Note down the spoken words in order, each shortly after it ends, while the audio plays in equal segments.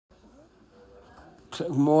Good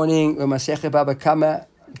morning. Masechta Bava Kamma,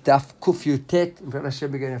 Daf Kuf Yutet. In fact,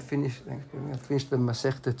 we're going to finish the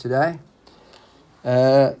Masechta today.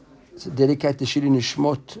 So dedicate the Shiri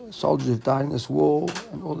Nishmot, soldiers who've died in this war,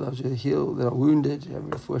 and all those who are healed, that are wounded.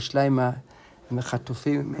 Refuah Shleima, and the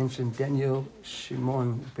Chatufim. Mentioned Daniel,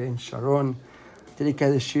 Shimon, Ben Sharon.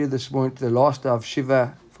 Dedicate the Shiri this morning to the last day of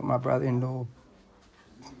Shiva for my brother-in-law,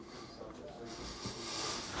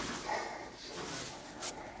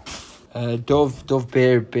 Dov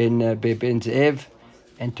Bear Ben Zev,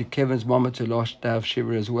 and to Kevin's mama to last day of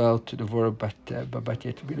Shiva as well, to Devorah but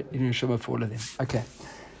yet to be in Yeshua for all of them. Okay,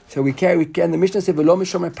 so we can. The Mishnah said v'lo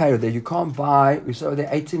mishom apparel there. You can't buy. We saw there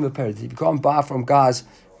 18 apparel. You can't buy from guys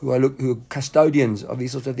who are custodians of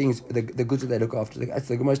these sorts of things. The goods that they look after. That's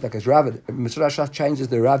the most like as Rav. Mr. Shach changes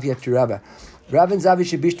the Rav yet to Rav. Rav and Zavi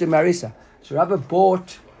Shebishta Marisa. So Rav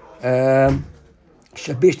bought.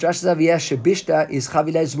 Shabishta, Shabishta is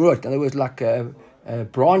Chavilei Zmurot. In other words, like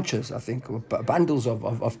branches, I think, or bundles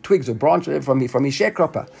of twigs or branches from his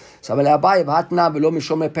sharecropper. So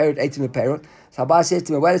Abai says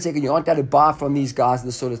to me, wait a second, you aren't allowed to buy from these guys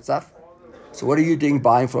this sort of stuff. So what are you doing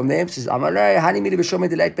buying from them? He says, he says,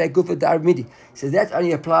 that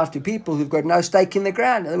only applies to people who've got no stake in the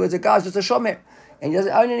ground. In other words, the guy's just a shomer, and he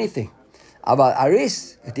doesn't own anything. But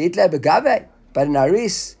an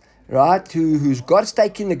aris, right, who's got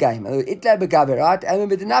stake in the game, right?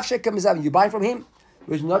 You're buying from him.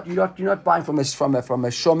 You're not buying from a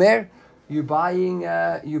shomer. You're buying.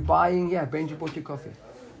 Benji bought your coffee.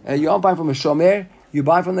 You aren't buying from a shomer. You're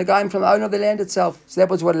buying from the guy, from the owner of the land itself. So that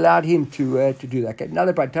was what allowed him to do that. Okay,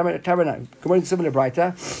 another brighter. Good morning, similar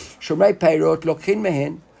brighter. Shomrei peirot lochin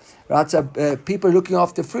mehen. Right, so people looking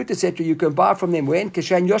after fruit, etc. You can buy from them when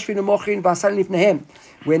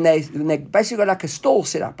when they basically got like a stall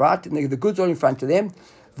set up, right? And the goods are in front of them.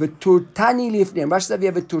 The turtani lifnim. Rashi we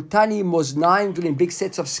have a turtani moznaim doing big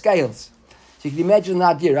sets of scales. So you can imagine the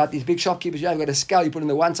idea, right? These big shopkeepers, you've got a scale. You put on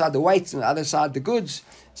the one side the weights and the other side the goods.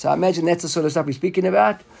 So I imagine that's the sort of stuff we're speaking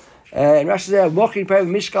about. And Rashi says mochin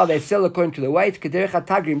mishkal, they sell according to the weight. Kederech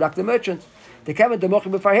hatagrim, like the merchants. They come and now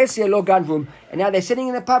they're sitting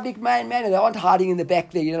in a public manner. They aren't hiding in the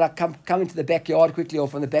back there, like come into the backyard quickly or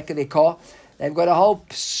from the back of their car. They've got a whole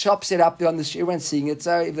shop set up there on the street, everyone's seeing it.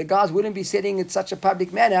 So if the guys wouldn't be sitting in such a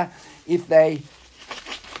public manner if they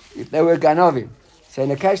were ganovim. So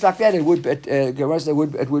in a case like that, it would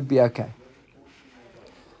be okay.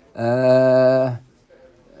 What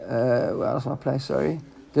else my place? Sorry.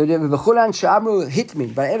 But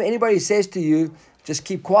anybody says to you, just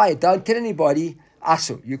keep quiet. Don't tell anybody.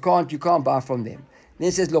 Asu. You can't buy from them. Then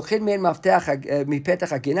it says,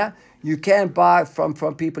 you can buy from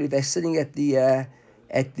people if they're sitting at the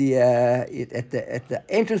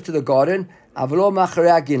entrance to the garden. Now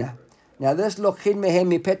this lochin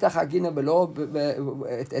mehem mipetach hagina below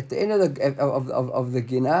at the end of the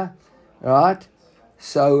gina, right?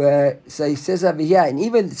 So he says over here, and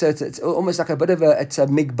even so, it's almost like a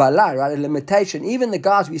migbala, right? A limitation. Even the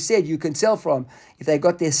guys we said you can sell from, if they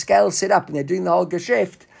got their scales set up and they're doing the whole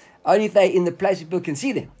geschäft, only if they're in the place people can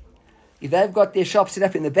see them. If they've got their shop set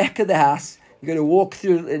up in the back of the house, you're going to walk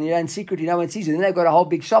through and you're in secret, no one sees you. Then they've got a whole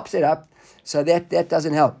big shop set up, so that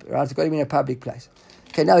doesn't help, right? It's got to be in a public place.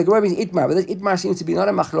 Okay, now the Gemara is Itmar, but this Itmar seems to be not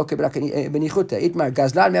a machloke, but like a benichuta. Itmar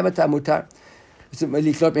gazlan memata mutar. When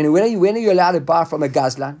are you allowed to buy from a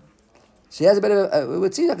gazlan? So he has a bit of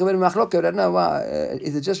it seems like a bit of machlok. I don't know why.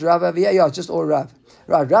 Is it just Rav? Yeah, it's just all Rav.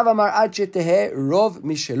 Right, Rav Amar ad shetehe rov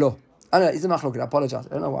mishelo. Oh no, it's a machlok. I apologize. I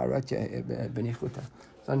don't know why I wrote here benichuta.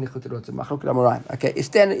 It's not nichuta. It's a machlok amoraim. Okay, it's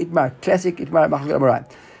then Itmar, classic Itmar machlok amoraim.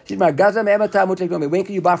 Itmar gazlan me'emata mutlek nomi. When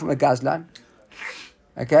can you buy from a gazlan?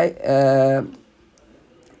 Okay.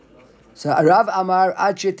 So Rav Amar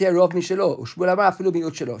ad shetehe rov mishelo. Ushmul Amar afilu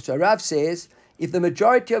miut shelo. So Rav says, if the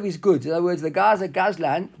majority of his goods, in other words, the guy's a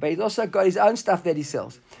gazlan, but he's also got his own stuff that he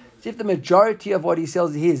sells. So if the majority of what he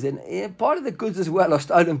sells is his, and part of the goods as well are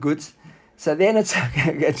stolen goods, so then it's a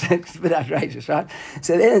bit outrageous, right?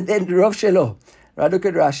 So then Rov Shelo, right? Look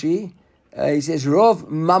at Rashi. He says, Rov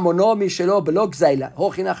mamono mishelo belo gzeila.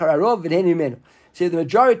 Hochin achar Rov v'hen mimenu. So if the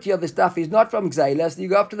majority of the stuff is not from gzeila, so you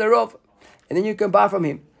go up to the Rov, and then you can buy from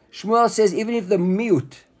him. Shmuel says, even if the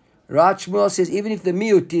miut, right? Shmuel says, even if the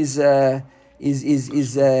miut is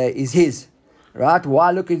his, right?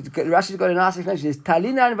 Why? Look, Rashi's got a nice explanation. It's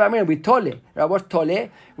talina and v'amina. We tole, right? What's tole?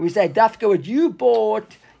 We say dafka. What you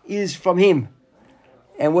bought is from him,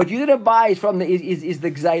 and what you didn't buy is from the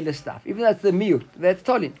gzeila stuff. Even that's the miut. That's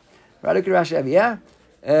tolin, right? Look at Rashi over here.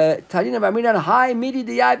 Talina v'amina high midi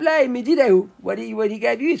diyavle mididehu. What he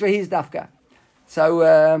gave you is for his dafka. So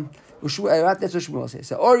right, that's what Shmuel says.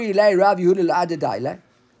 So Ori lay Rav Yehuda l'adadayle.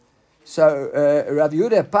 So Rav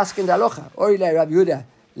Yehuda paskin dalocha. Orile Rav Yehuda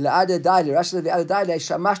laada daile. Rashi said the other daile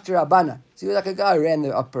shamash rabana. See, like a guy who ran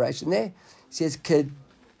the operation there. He says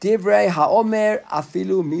kedivrei haomer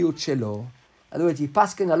afilu miut shelo. In other words, he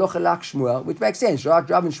paskin dalocha lak Shmuel, which makes sense, right?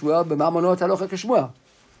 Rav and Shmuel b'mamonot halocha k'Shmuel.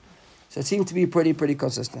 So it seems to be pretty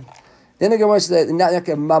consistent. Then the Gemara says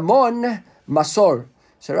mamon masor.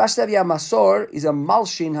 So Rashi said masor is a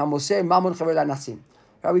malshin hamoser mamon chaver lanasim.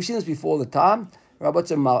 Right, we've seen this before the time.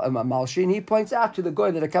 What's a malshin? He points out to the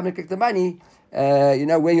guy that are coming to collect the money,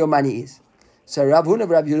 where your money is. So Rav Huna,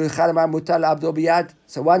 Rav Yehuda, mutal abdo biyad.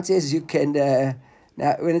 So one says you can,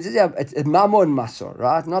 now when it says it's mamon masor,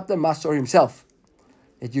 right? Not the masor himself.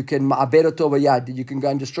 That you can ma'abed oto biyad, that you can go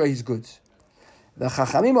and destroy his goods. The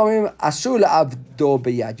Chachamim omrim asul abdo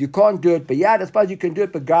biyad. You can't do it biyad, I suppose you can do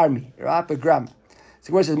it begarmi, right? Begram.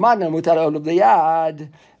 So when it says mana mutal abdo biyad,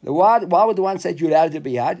 why would the one say you're allowed to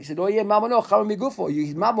be biyad? He said, oh yeah, mamon chal migufo.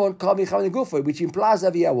 You mamon chal migufo, which implies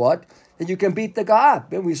that what? That you can beat the guy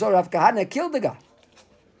up. When we saw Rav Kahana kill the guy.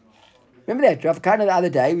 Remember that? Rav Kahana the other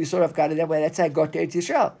day, we saw Rav Kahana that way, that's how he got to Eretz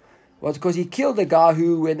Yisrael. Well, because he killed the guy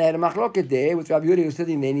who, when they had a machloket there, with Rav Yehuda, who was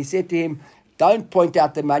sitting there, and he said to him, don't point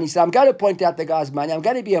out the money. He said, I'm going to point out the guy's money. I'm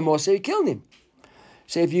going to be a moser. He killed him.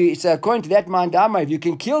 So according to that mind, if you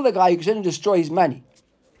can kill the guy, you can certainly destroy his money.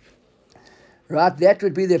 Right, that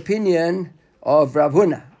would be the opinion of Rav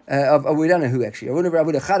Huna. We don't know who actually. Rav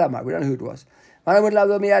Huna Chadamar. We don't know who it was. The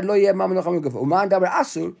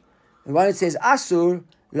one that says asur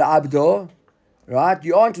la'abdo, right?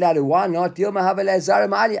 You aren't allowed to. Why not?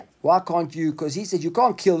 Why can't you? Because he said you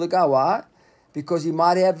can't kill the guy. Why? Because he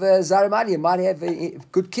might have zaramalia. He might have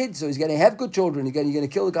good kids, so he's going to have good children. You're going to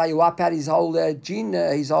kill the guy. You wipe out his whole gene,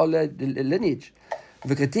 his whole lineage.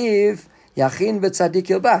 V'kativ yachin v'tzadik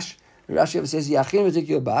yilbash. Rashi says Yachin v'tzadik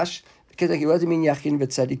yilbash. Because what does it mean Yachin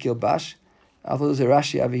v'tzadik yilbash? I thought there was a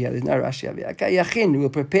Rashi over here. There's no Rashi over here. Okay, Yachin will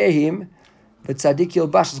prepare him v'tzadik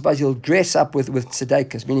yilbash. I suppose he'll dress up with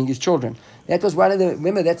tzedakos, meaning his children. That was one of the.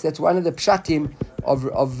 Remember that's one of the pshatim of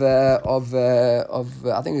I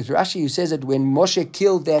think it's Rashi who says that when Moshe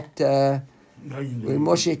killed that when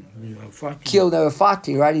Moshe killed, they were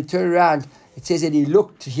fighting, right? He turned around. It says that he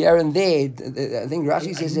looked here and there. I think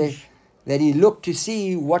Rashi says that he looked to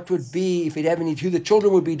see what would be, if he'd have any, who the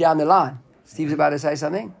children would be down the line. Steve's about to say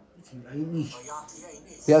something?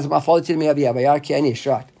 Yes, my father told me over here, Bayar Ki Anish,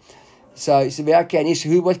 right. So, Bayar Ki Anish,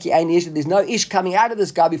 what Ki Anish? There's no ish coming out of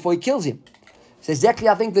this guy before he kills him. So exactly,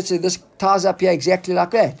 I think this ties up here exactly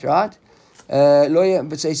like that, right?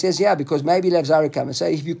 But so he says, yeah, because maybe he'll have Zarakam. So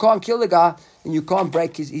if you can't kill the guy, and you can't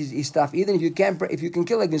break his stuff, even if you can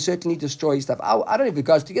kill the guy, you can certainly destroy his stuff. I don't know if it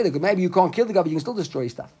goes together, because maybe you can't kill the guy, but you can still destroy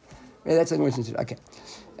his stuff. Yeah, that's the more sensitive. Okay.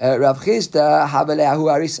 Rav Chisda Havaleahu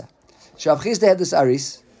Arisa. So Rav Chisda had this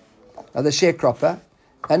aris, the sharecropper.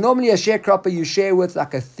 And normally a sharecropper you share with,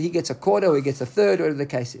 he gets a quarter or he gets a third, whatever the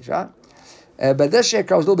case is, right? But this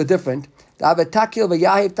sharecropper was a little bit different.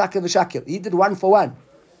 He did one for one.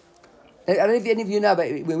 I don't know if any of you know, but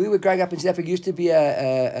when we were growing up in South Africa, it used to be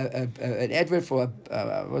an advert for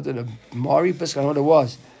a Mari biscuit, I don't know what it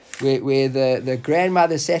was, where the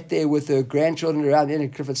grandmother sat there with her grandchildren around in a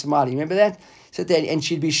Clifford Somali. Remember that? Sat there, and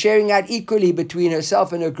she'd be sharing out equally between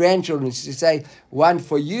herself and her grandchildren. She'd say, one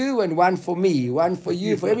for you and one for me. One for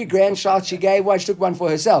you. For every grandchild she gave one, she took one for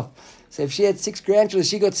herself. So if she had 6 grandchildren,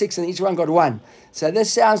 she got 6 and each one got 1. So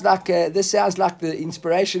this sounds like the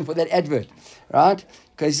inspiration for that advert, right?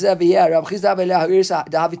 Because over here, he would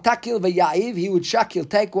shakil,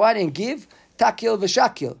 take one and give, takil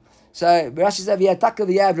v'shakil. So Rashi says over here, takil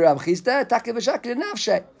v'yav Rav Chisda, takil v'shakil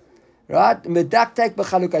nafshe. Right? Medak take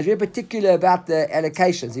b'chalukah. He's very particular about the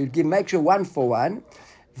allocations. He would make sure 1 for 1.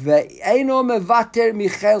 Ve'eino mevater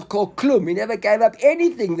michel kol klum. He never gave up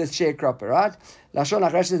anything, this sharecropper, right? Lashon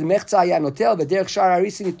Rashi says mechza ya notel v'derech shar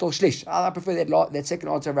harisim itol shlish. I prefer that second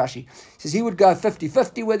answer of Rashi. He says he would go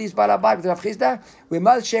 50-50 with his balabait with Rav Chisda, where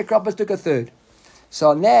most sharecroppers took a third. So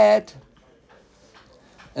on that,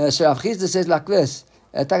 so Rav Chisda says like this.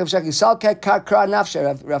 Rav Chisda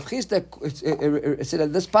said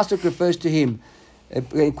that this pasuk refers to him.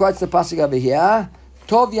 He quotes the pasuk over here.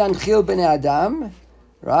 Tov yanchil b'nei adam,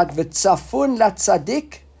 right? V'tzafun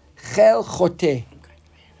latzadik chel choteh.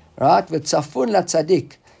 Right? V'tzafun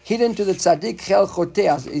latzadik. Hidden to the tzaddik chel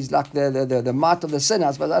choteh is like the mouth of the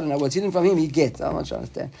sinners, but I don't know what's hidden from him. He gets. I'm not sure to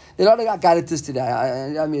understand. There are a lot of guidance today.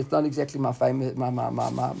 I mean, it's not exactly my famous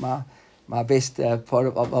my best part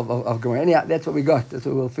of Gemara. Anyhow, that's what we got. That's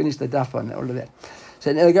what we'll finish the daf on, all of that.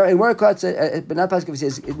 So in one quote, another passage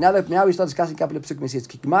says, now we start discussing a couple of psukim. It says,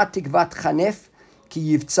 Kikma tikvat chanef,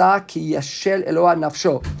 ki yivtza, ki yashel Eloah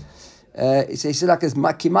nafsho. He says like this,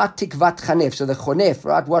 kimat tikvat chanef. So the chonef,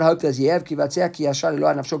 right? What hope does he have? Kivatzea ki yashar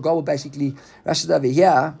lo nafsho. God will basically, Rashi over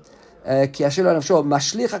here, ki yashar lo nafsho.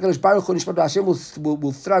 Mashlich HaKadosh Baruch Hu nishmat. Hashem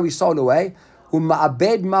will throw his soul away.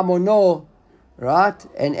 Ma'abed mamono, right?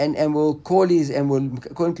 And will call his, and will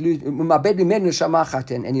going to lose. Ma'abed limed neshama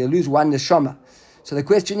chaten, and he'll lose one neshama. So the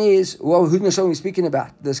question is, well, who's Nashon we speaking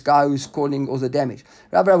about? This guy who's causing all the damage.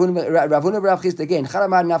 Ravuna Rav Chizd again.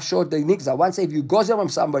 Charamar nafshot the nigzal. Once if you gozel from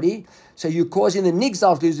somebody, so you're causing the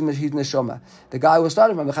nigzal to lose his neshama. The guy who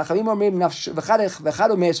started from Chachamim omrim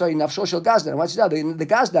v'chad omer sorry nafsho shel gazlan. Once the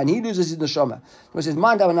gazlan, he loses his neshama. When it says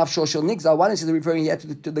man davar nafsho shel nigzal, one is referring here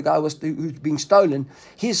to the guy who's being stolen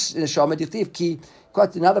his neshama. Dichtiv ki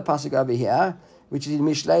quite another pasuk over here, which is in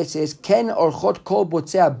Mishlei. It says ken orchot kol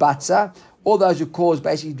botzea batza. All those who cause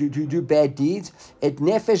basically to do bad deeds, et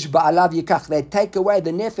nefesh ba'alav yikach. They take away the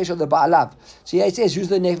nefesh of the ba'alav. So here it says, who's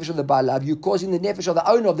the nefesh of the ba'alav? You're causing the nefesh of the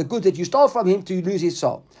owner of the goods that you stole from him to lose his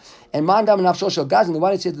soul. And mandam nafsho shel gazlan, the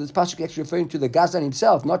one who says that this pasuk is actually referring to the gazlan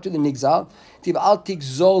himself, not to the nigzal. Tiv al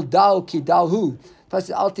tikzol dal ki dal hu. Plus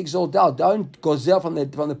al tikzol dal. Don't gozel from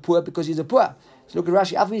the poor because he's a poor. So look at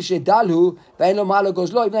Rashi. Afi she dalhu ve'en lo malo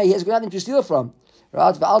gozlo. Even though he has nothing to steal from.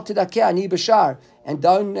 Right? Ve'al tidakeh ani b'shar. And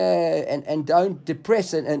don't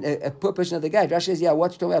depress a poor person at the gate. Rashi says, yeah,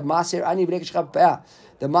 what's talking about? Maser ani v'rekeshchav.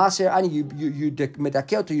 The maser ani, you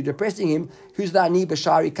medakel to, you depressing him. Who's the ani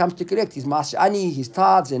b'shar? He comes to collect his maser ani, his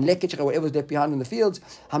tithes and lekech, whatever's left behind in the fields.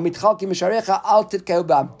 Hamitchal ki misharecha al titkeu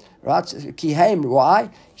bam. Right? Ki heim.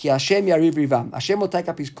 Why? Ki Hashem yariv rivam. Hashem will take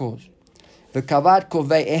up his cause. V'kavad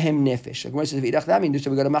kovei ehem nefesh. The Gemara says, v'idach damin.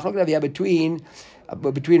 So we got a machlok here between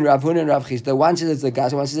Rav Huna and Rav Chizd. The one says it's the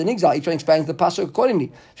gaz, the one says an exile. Each one explains the pasuk accordingly.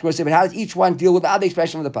 So we say, but how does each one deal with the other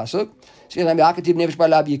expression of the pasuk? So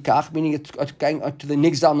meaning it's going to the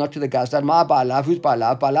nigzal, not to the gazdan. Ma ba'alav, who's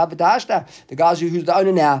ba'alav? Ba'alav v'dahashta. The gaz who's the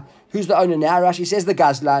owner now. Who's the owner now? Rashi says the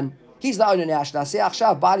gazlan. He's the owner now. He's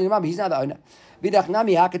not the owner.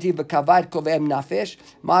 Vidachnami hakativ v'kavad kovem nafesh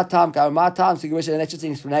matam matam. So that's just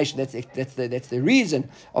an explanation. That's the reason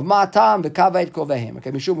of matam v'kavad kovehem.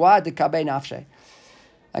 Okay, mishum why the kavei nafshe.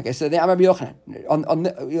 Okay, so then Rabbi Yochanan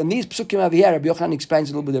on these psukim over here, Rabbi Yochanan explains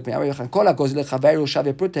a little bit different. Rabbi Yochanan kola goes lechaveru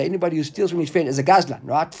shaveh pruta. Anybody who steals from his friend as a gazlan,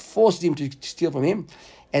 right, forces him to steal from him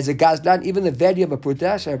as a gazlan. Even the value of a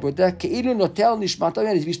pruta, keilu notel nishmato.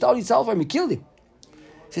 If he stole himself from him, he killed him.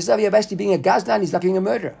 So he's basically being a gazlan. He's like being a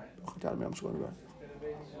murderer.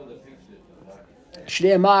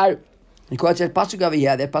 Shneimar, he quotes that pasuk over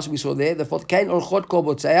here. That pasuk we saw there. The fourth kain orchot kol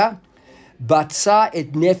botzea batza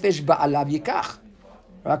et nefesh ba'alav yikach.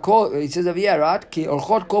 It says over here, right? Ki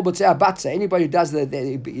orchot kol botzea batza. Anybody who does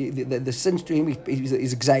the sins to him is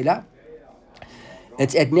a gzeila.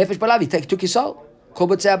 It's et nefesh ba'alav. He took his soul. Kol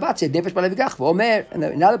botzea batza et nefesh ba'alav yikach. Omer, and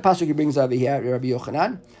another pasuk he brings over here, Rabbi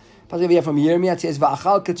Yochanan. Pasuk over here from Yirmiyah, it says,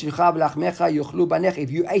 "Va'achal ketzricha v'lachmecha yochlu banecha."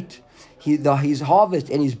 If you ate his harvest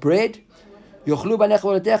and his bread, yochlu banecha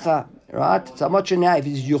v'letecha. Right? So much now. If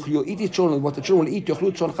you'll eat his children, what the children will eat,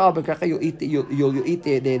 yochlu tzoncha b'kacha. You'll eat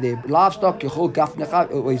the livestock, yochlu gafnecha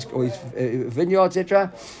or his vineyard,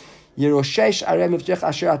 etc. Yeroshesh arem mivtech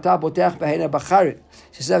asher ata botech behena b'charet.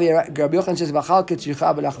 She says, Rabbi Yochanan says, "Va'achal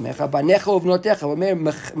ketzricha v'lachmecha banecha uvnotecha." Omer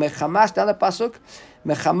mechamas down the pasuk.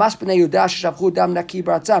 Mechamas b'nei Yudah sheshavchu dam naki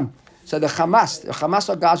baratzam. So the Hamas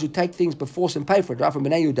are guys who take things by force and pay for it, right? From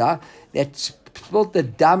Bnei Yudah, that spilt the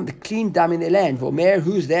clean dam in the land. Vomer,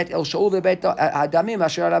 who's that? El Shaul v'beit Adamim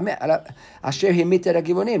asher himiter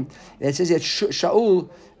hagivonim. It says that Shaul,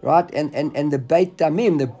 right, and the beit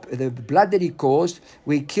damim, the blood that he caused,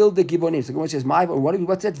 we killed the givonim. So the Gemara says,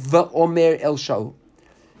 what's that? V'omer El Shaul.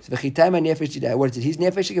 So v'chitayim nefesh today. What is it? His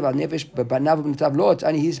nefesh about nefesh, but banav b'natav lo. It's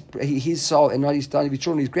only his soul and not his son, his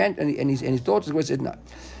children, his grand and his daughters. What is it? No.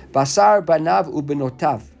 Basar banav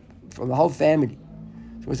ubenotav, from the whole family.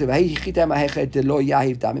 So maybe that's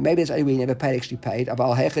only we never actually paid.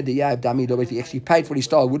 If he actually paid for his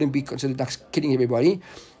style, it wouldn't be considered like killing everybody.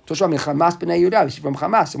 So from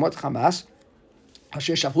Hamas, and what's Hamas?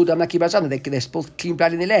 They spilled clean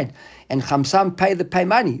blood in the land, and Chamsam paid the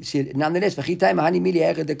money. See, nonetheless, maybe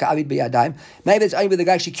it's only with the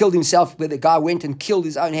guy actually killed himself, where the guy went and killed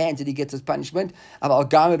his own hands, that he gets his punishment.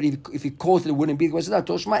 But if he caused it, it wouldn't be. Now,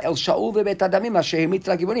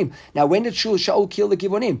 when did Shaul kill the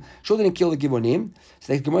Givonim? Shaul didn't kill the Givonim.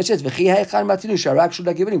 So the Gemara says, where do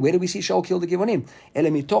we see Shaul kill the Givonim?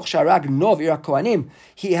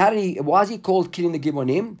 Why is he called killing the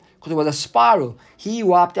Givonim? Because it was a spiral. He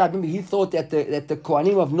wiped out. Remember, he thought that the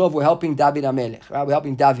Kohanim of Nov were helping David HaMelech, right? Were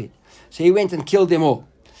helping David. So he went and killed them all.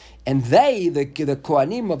 And they, the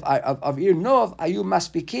Kohanim of Ir Nov, ayu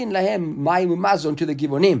maspikin lahem mayim umazon to the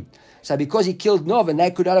Givonim. So because he killed Nov and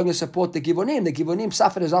they could no longer support the Givonim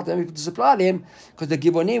suffered as ultimately to supply them because the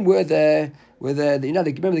Givonim were the remember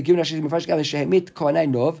the Givonim Rashi Mefresh Gav Shehemit Kohanei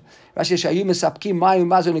Nov Rashi Shayu Mesapkim Mayim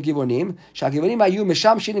Umazon the Givonim Shagivonim ayu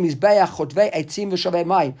Meshamshin Mizbeach Chotvei Eitzim V'Shavei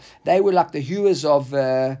Mayim. They were like the hewers of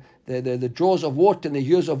the drawers of water and the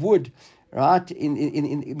hewers of wood. Right?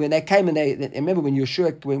 In when they came and they remember when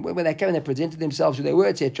Yeshua when they came and they presented themselves who they were,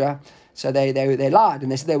 etc. So they lied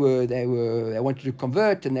and they said they wanted to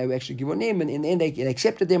convert and they were actually given him, and in the end they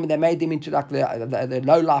accepted them and they made them into like the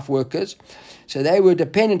low life workers. So they were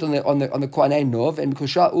dependent on the Kohanei Nov, and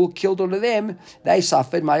because Shaul killed all of them, they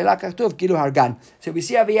suffered. So we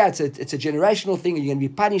see over here it's a generational thing. You're going to be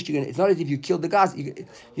punished. It's not as if you killed the guys. You're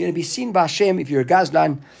going to be seen by Hashem if you're a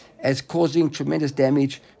Gazlan as causing tremendous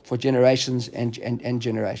damage for generations and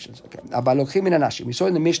generations. Okay. We saw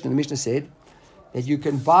in the Mishnah said that you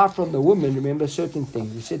can buy from the woman, remember, certain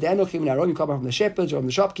things. We said, you can buy from the shepherds or from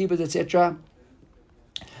the shopkeepers, etc.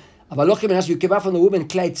 You can buy from the woman,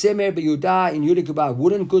 Klei Tzemer, B'Yehuda, in Yehuda, you can buy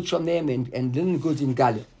wooden goods from them and linen goods in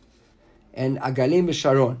Galim, and Agalim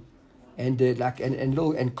v'Sharon, and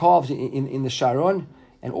calves in the Sharon,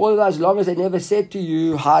 and all of those, as long as they never said to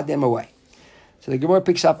you, hide them away. So the Gemara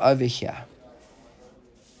picks up over here.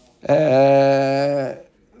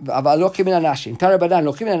 אבל לוקחים מן הנשים. תראה בדן,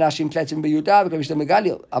 לוקחים מן הנשים קלצים ביהודה וגם יש להם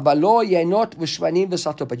בגליל. אבל לא יינות ושמנים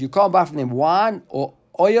וסרטות. But you can't buy from them wine or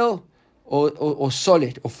oil or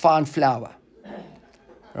solid or fine flour.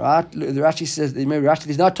 Right? The Rashi says, remember Rashi,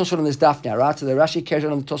 there's no Tosfot on this daf now, right? So the Rashi carries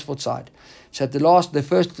on the Tosfot side. So at the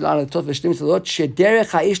first line of the Tosfot,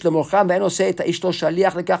 שדרך האיש למורחם ואין עושה את האיש לו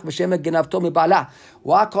שליח לכך בשם גנבתו מבעלה.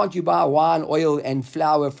 Why can't you buy wine, oil and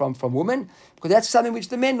flour from women? Because that's something which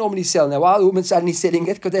the men normally sell. Now, why are the women suddenly selling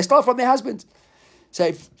it? Because they stole from their husbands. So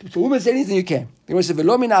if a woman sells anything, you can. They want to say,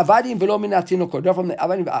 ולא מן העבדים ולא מן התינוקות. Not from the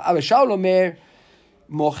עבדים. אבל שאול אומר,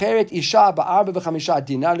 מוכרת אישה בארבע וחמישה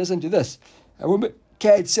dinar. Listen to this. A woman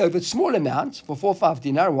can sell if it's small amounts for 4 or 5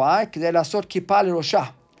 dinar. Why? Because they לעשות כיפה לראשה.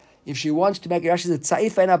 If she wants to make a Rashi,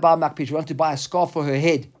 she wants to buy a scarf for her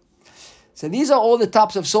head. So these are all the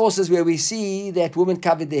types of sources where we see that women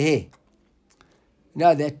covered their hair. You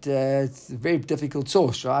know, that it's a very difficult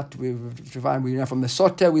source, right? We know from the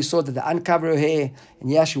Sota, we saw that they uncover her hair. And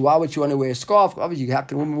Yashi, why would she want to wear a scarf? Obviously, how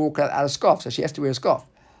can a woman walk out of a scarf? So she has to wear a scarf.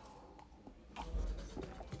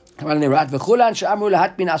 Again, anytime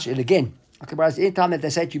that they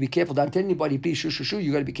say to you, be careful, don't tell anybody, please, shoo,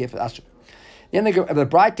 you got to be careful. Then the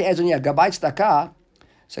bride adds on here, Gabay Tzedakah.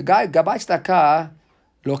 So Gabay Tzedakah,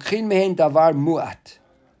 Lokhin mehen davar mu'at.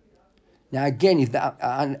 Now again,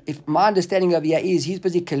 if my understanding of here is he's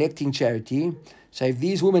busy collecting charity, so if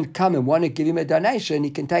these women come and want to give him a donation,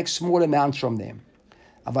 he can take small amounts from them.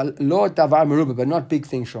 Aval lo davar meruba, but not big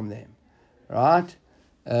things from them, right?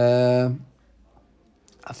 I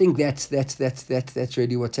think that's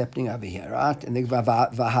really what's happening over here, right? And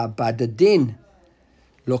vahabadadin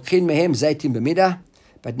lokhin mehem zaitim b'midah.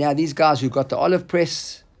 But now these guys who got the olive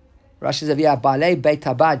press, Rashi Zaviyah balei beit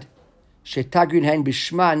habad shetagrin hein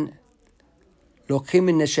bishman. So if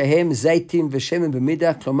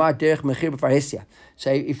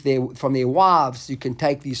they're from their wives, you can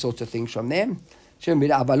take these sorts of things from them. But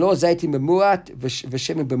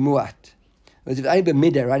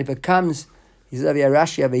if it comes, he says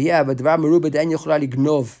Rashi over here,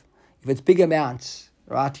 if it's big amounts,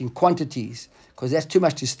 right, in quantities, because that's too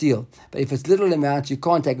much to steal. But if it's little amounts, you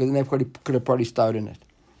can't take it, then they could have probably stolen it.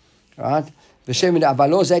 Right?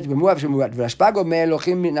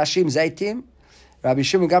 Rabbi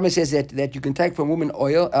Shimon Gamliel says that you can take from women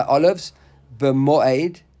olives,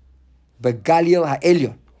 b'moed, b'galil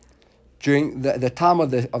ha'elyon, during the time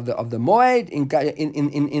of the moed in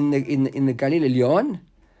the Galil Elyon.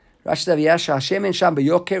 Rashi Zaviyah Hashemen sham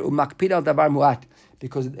beyoker umakpid al davar muat,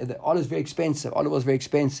 because the olive is very expensive. Olive was very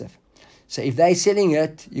expensive. So if they're selling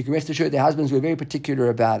it, you can rest assured their husbands were very particular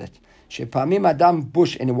about it. Shepamim adam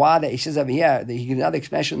bush, and why he says over here, he gives another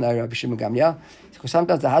explanation there, Rabbi Shimon Gamliel, because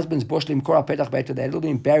sometimes the husbands bush limkor petach beiter, they're a little bit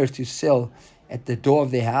embarrassed to sell at the door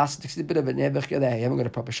of their house. It's a bit of a never, they haven't got a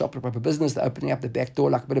proper shop, a proper business. They're opening up the back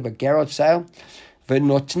door like a bit of a garage sale.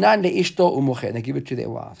 V'notnan leishto umocher, they give it to their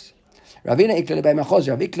wives. Ravina Ikla lebei machoz,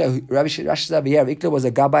 Rav Ikla was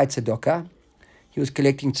a gabbai tzedakah. He was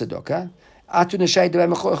collecting tzedakah. Atu neshai lebei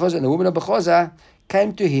machoz, and the woman of Bechoza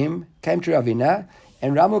came to Ravina.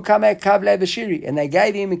 And Ramu Kameh Kavle Vashiri, and they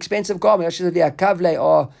gave him expensive garments. Actually, the Kavle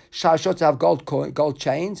are shashot have gold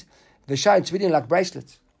chains. Vashai and Sweden like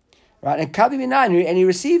bracelets. Right? And Kabi Minayin, and he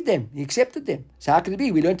received them. He accepted them. So how could it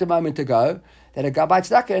be? We learned a moment ago that a Gabbai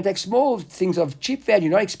Tzedakah can take small things of cheap value,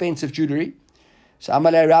 not expensive jewelry. So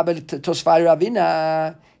Amalei Rabbi Tosfari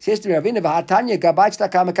Ravina says to me, Ravina, V'hatanya Gabbai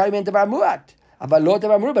Tzedakah Mekari Men Davar Muat. But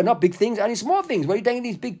not big things, only small things. Where are you taking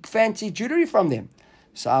these big fancy jewelry from them?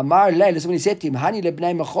 So Amar Lei, listen when he said to him, Hani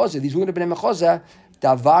lebnei mechoza, these women lebnei mechoza,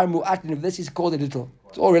 davar mu'at, and this is called a little.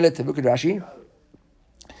 It's all relative. Look at Rashi.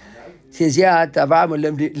 He says, yeah, davar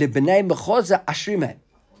lebnei mechoza ashrimen.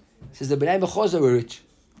 He says the bnei mechoza were rich.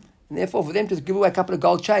 And therefore for them to give away a couple of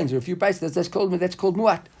gold chains or a few bracelets, that's called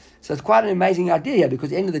mu'at. So it's quite an amazing idea here,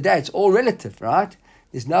 because at the end of the day, it's all relative, right?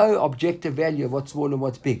 There's no objective value of what's small and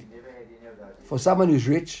what's big. For someone who's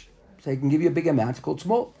rich, so he can give you a big amount, it's called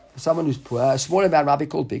small. For someone who's poor, a small amount might be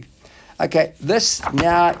called big. Okay, this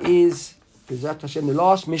now is B'ezrat Hashem, the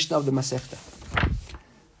last Mishnah of the Masechta.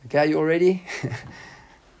 Okay, you all ready?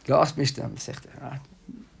 Last Mishnah of the Masechta, right?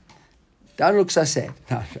 Don't look so sad.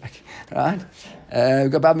 No, right?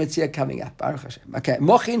 We've got Bava Metzia coming up. Baruch Hashem. Okay,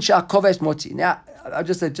 Mochin Shal Koves Motzi. Now,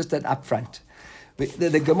 just an upfront.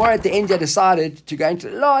 The Gemara at the end decided to go into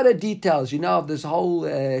a lot of details, of this whole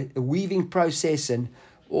weaving process and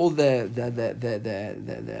all the I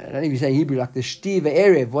don't know if you say in Hebrew, like the Shtiva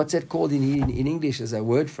Erev. What's that called in English? There's a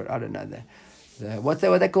word for it. I don't know. What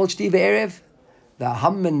they call Shtiva Erev? The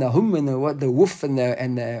hum and the hum and the woof and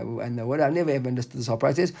the what. I've never ever understood this whole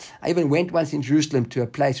process. I even went once in Jerusalem to a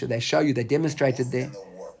place where they demonstrated there.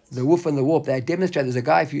 The woof and the warp. They demonstrated. There's a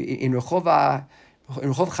guy in Rehov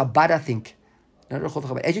Chabad, I think.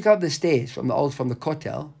 As you come up the stairs from the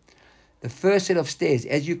Kotel, the first set of stairs,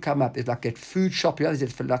 as you come up, there's like a food shop. There's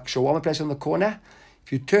like shawarma place on the corner.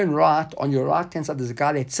 If you turn right, on your right-hand side, there's a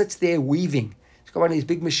guy that sits there weaving. He's got one of these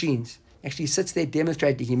big machines. Actually, he sits there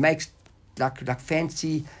demonstrating. He makes like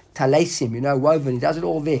fancy talasim, woven. He does it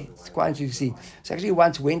all there. It's quite interesting to see. So actually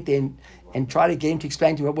once went there and tried to get him to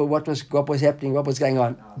explain to me what was happening, what was going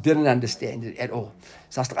on. Didn't understand it at all.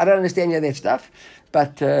 So I don't understand any of that stuff.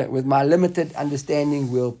 But with my limited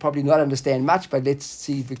understanding, we'll probably not understand much, but let's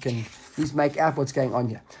see if we can at least make out what's going on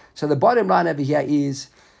here. So the bottom line over here is,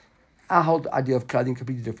 our whole idea of clothing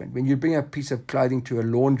completely different. When you bring a piece of clothing to a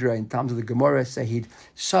launderer in terms of the Gemara, say he'd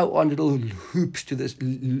sew on little loops to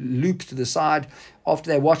the side. After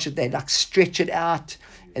they wash it, they like stretch it out,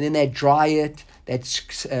 and then they dry it. They'd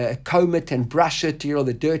comb it and brush it to get all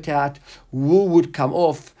the dirt out. Wool would come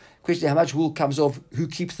off. Question: how much wool comes off? Who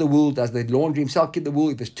keeps the wool? Does the laundry himself keep the wool?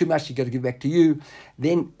 If there's too much, you got to give it back to you.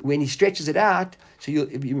 Then when he stretches it out, so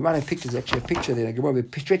you might have pictures. Actually, a picture there.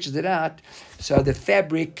 He stretches it out, so the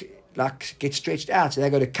fabric gets stretched out. So they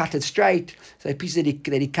got to cut it straight. So the pieces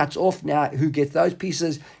that he cuts off now, who gets those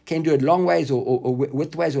pieces? Can do it long ways or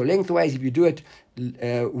widthways or lengthways. If you do it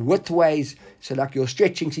widthways, so like your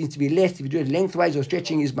stretching seems to be less. If you do it lengthways, your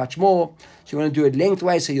stretching is much more. So you want to do it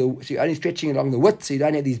lengthways, so you're only stretching along the width, so you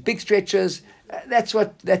don't have these big stretches.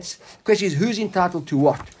 The question is, who's entitled to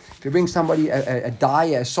what? If you bring somebody a dye,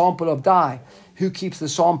 a sample of dye, who keeps the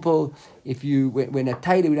sample? When a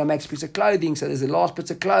tailor makes a piece of clothing, so there's the last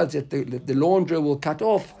bits of clothes that the launderer will cut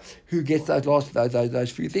off, who gets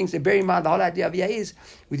those few things? And bear in mind, the whole idea of here is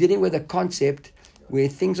we're dealing with a concept where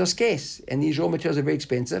things are scarce and these raw materials are very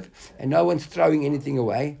expensive and no one's throwing anything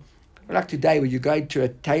away. Like today, where you go to a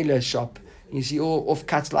tailor shop and you see all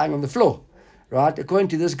offcuts lying on the floor, right? According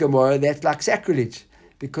to this Gemara, that's like sacrilege,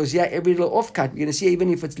 because every little offcut, you're going to see, even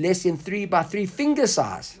if it's less than 3 by 3 finger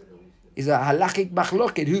size, is a halachic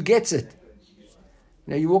machloket. Who gets it?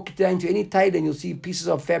 You walk down to any tailor and you'll see pieces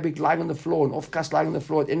of fabric lying on the floor and offcuts lying on the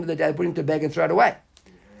floor. At the end of the day, they put it into a bag and throw it away.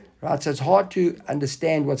 Right? So it's hard to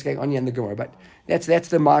understand what's going on here in the Gemara, but that's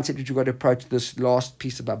the mindset that you've got to approach this last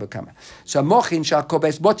piece of Bava Kamma. So mochin shal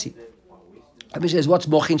kobes botzi. Rabbi says, what's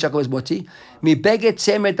mochin shal kobes botzi? Mi beget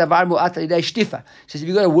semet davar mu'at al yidei shtifa. Says if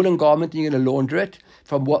you've got a woolen garment and you're going to launder it,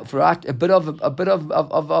 from what for a bit of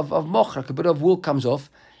moch, like a bit of wool comes off.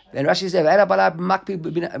 Then Rashi says,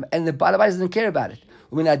 and the balabait doesn't care about it.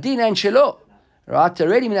 Uminadina and shelo, right?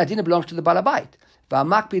 Already minadina belongs to the balabait.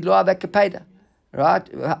 Va'makpid lo avek kapeda, right?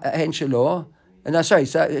 And shelo, no, sorry.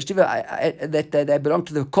 So that they belong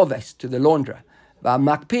to the koves, to the launderer.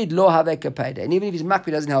 Va'makpid lo avek kapeda, and even if his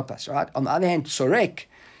makpid doesn't help us, right? On the other hand, sorek.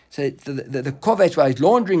 So the koves, while he's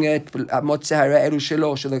laundering it, of the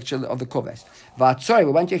koves. Va'tzorek,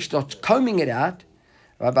 but once you actually start combing it out.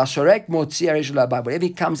 Whatever he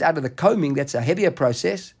comes out of the combing, that's a heavier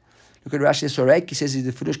process. Look at Rashi Sorek. He says,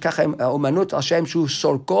 "The fudush kachem umanut al shem shu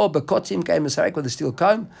sorko bekotzim kaim masarek with a steel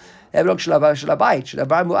comb. Evelok shelavar shelabayit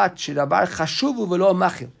shelavar muat shelavar chashuv v'lo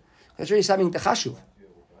machil." That's really something to chashuv,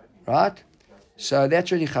 right? So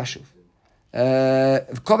that's really chashuv.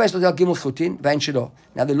 Kovesh Lotel Gimel Chutin, Vein Shelo.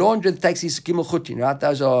 Now the laundry takes these Gimel Chutin, right?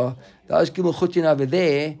 Those Gimel Chutin over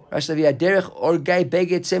there. Rashi Zavia Derech Orgei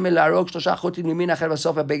Beged Semel Larok Shlosha Chutin Mimina Cher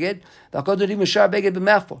Vasofa Beged. V'Akodod Mishar Beged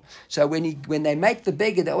B'Merfo. So when they make the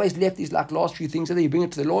beged, they always left these like last few things. So you bring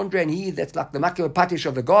it to the laundry, and that's like the makiv patish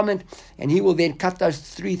of the garment, and he will then cut those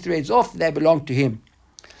 3 threads off. They belong to him.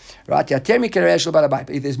 Right? But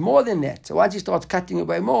if there's more than that, so once he starts cutting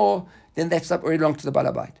away more, then that stuff already belongs to the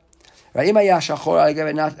balabait. Right?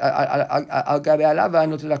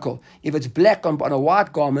 If it's black on a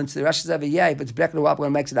white garment, so the Rashi says over here, if it's black on a white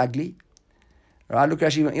garment, it makes it ugly. Right? Look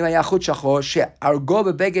Rashi,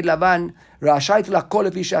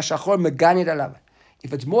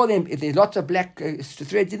 if it's more than, if there's lots of black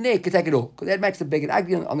threads in there, you can take it all. Because that makes the beged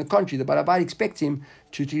ugly. On the contrary, the Balabai expects him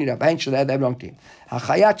to clean it up. They belong to him. So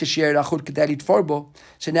now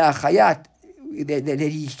a chayat, that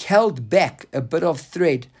he held back a bit of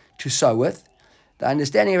thread to sew with. The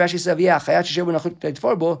understanding of Rashi says, yeah, chayat shesher b'nachut kedei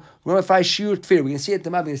tforbo, we're going to find shiur tefillah. We can see it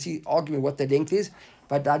tomorrow, we can see argument what the length is.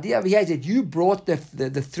 But the idea over here is that you brought the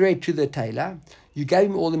thread to the tailor, you gave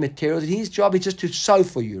him all the materials, and his job is just to sew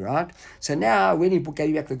for you, right? So now, when he gave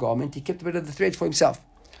you back the garment, he kept a bit of the threads for himself.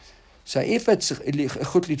 So if it's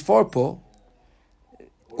chutlit forpo,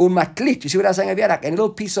 umatlit, you see what I was saying over here? Like a little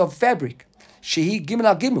piece of fabric. Shehi gimel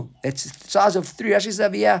al gimel. It's the size of 3. Rashi says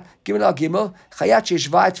over here, gimel al gimel. Chayat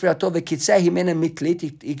sheshva et tfirato v'kitzeh himena mitlit.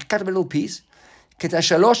 He cut a little piece. Keta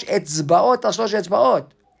shalosh etzbaot al shalosh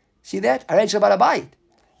etzbaot. See that? Arrange the balabait.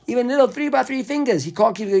 Even little 3 by 3 fingers, he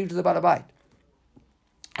can't keep it to the balabait.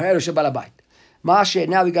 Now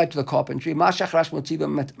we go to the carpentry. We'll see the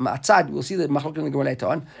machlok in the Gemara later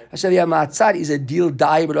on. Ma'atzad is a deal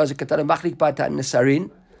die, but as a katana machlik bata nesarin,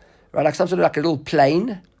 right? Like some sort of like a little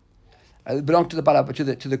plane. It belongs to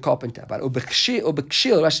the carpenter. But ubekshil,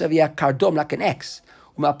 Rashi kardom, like an axe.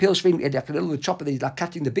 Like a little chopper that he's like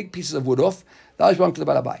cutting the big pieces of wood off. Those belong to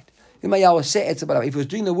the balabait. If he was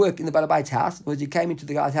doing the work in the balabait's house, because he came into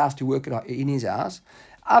the guy's house to work in his house,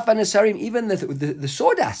 even the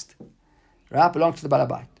sawdust, right, belongs to the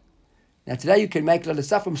balabait. Now today you can make a lot of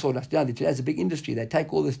stuff from sawdust. Today it's a big industry. They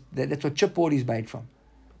take all this. That's what chipboard is made from.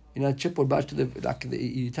 You know, chipboard. Most of you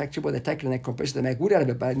take chipboard, they take it and they compress it. They make wood out of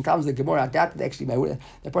it. But in times of the Gemara, I doubt they actually make wood.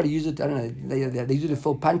 They probably use it. I don't know. They use it to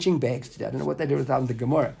fill punching bags today. I don't know what they do with the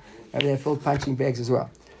Gemara. Maybe they fill punching bags as well.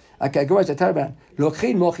 Okay, Gemara says,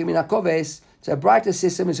 Lochin mochim in koves. So a brighter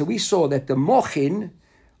system. So we saw that the mochin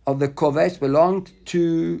of the koves belonged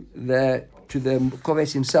to the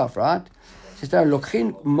koves himself, right? So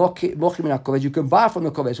lochin mochim in koves. You can buy from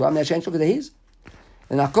the koves. Well, I'm not saying look at his.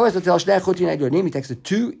 And the koves will tell shnei chutin eidonim. He takes the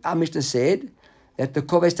 2. Our Mishnah said that the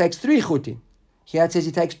koves takes 3 chutin. Here it says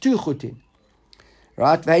he takes 2 chutin.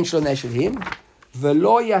 Right? Vein shlo neshel him.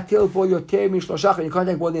 Velo yatil bo yoter mishloshach. And you can't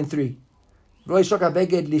take more than 3. And when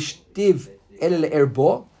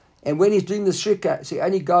he's doing the shrika, so he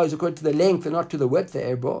only goes according to the length and not to the width, the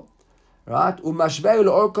erbo, right?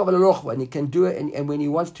 And he can do it, and when he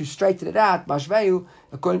wants to straighten it out,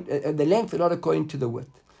 the length and not according to the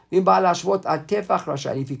width. If he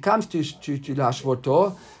comes to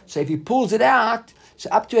lashvoto, so if he pulls it out, so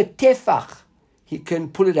up to a tefach, he can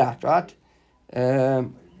pull it out, right?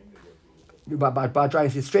 By drying,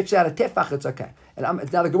 if he stretches out a tefach, it's okay.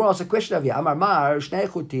 And now the Gemara asks a question over here. Amar mar shnei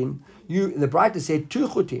chutin. The brighter said 2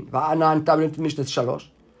 chutin. Va'anan tablet mishnah shalosh.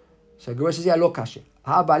 So Gemara says, yeah, lo kashe.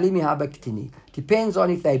 Ha balimi ha baktini. Depends on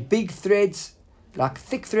if they're big threads, like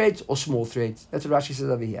thick threads, or small threads. That's what Rashi says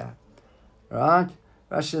over here. Right?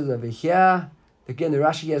 Rashi says over here. Again, the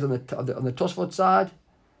Rashi here is on the Tosfot side.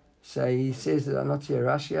 So he says that I'm not seeing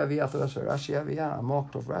Rashi over here. I thought I saw Rashi over here. I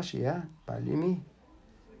marked off Rashi, yeah? Balimi.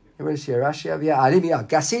 Everybody see Rashi over here? Alimi, yeah.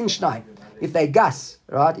 Gasin shnai. If they gas,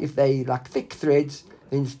 right? If they like thick threads,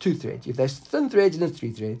 then it's 2 threads. If there's thin threads, then it's 3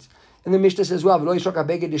 threads. And the Mishnah says, well, we looked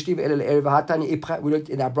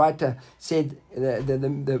in our brighter said,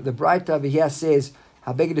 the brighter over here says,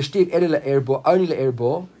 only the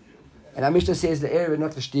erbo. And our Mishnah says the erbo,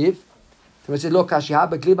 not the shtiv. So we said, look,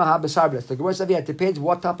 the Gemara says, yeah, it depends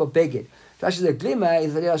what type of beged. Rashi says, the glimmer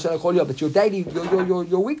is but your daily,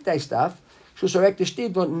 your weekday stuff, if you're going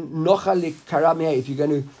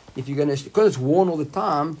to, because it's worn all the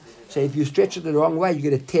time, so if you stretch it the wrong way,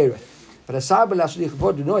 you're going to tear it. But a sarba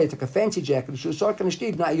it's like a fancy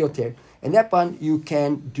jacket, not your tear. And that one you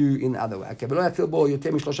can do in the other way. Okay, but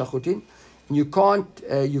you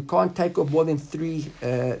can't take off more than 3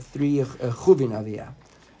 chuvin over here.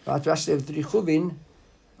 Right, Rashi said 3 chuvin.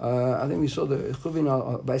 I think we saw the chuvin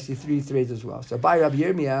are basically 3 threads as well. So by Rabbi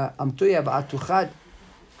Yirmiyah, amtuya ba'atuchad,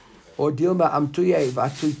 or dilma amtuya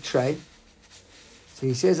ba'atu trade. So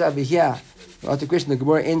he says over here Right, the question, the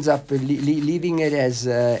Gemara ends up leaving it as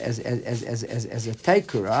a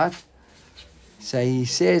taker, right? So he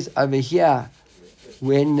says over here,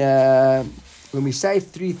 when we say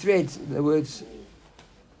 3 threads, the words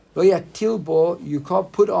tilbo, you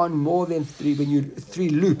can't put on more than 3 3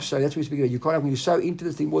 loops. So that's what we speak about. You can't have, when you sew into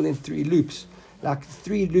this thing, more than 3 loops. Like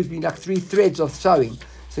 3 loops mean like 3 threads of sewing.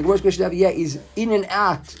 So the first question over here is in and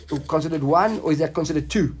out considered 1, or is that considered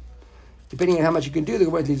 2? Depending on how much you can do, the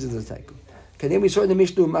Gemara leaves it as a taker. Okay, then we saw in the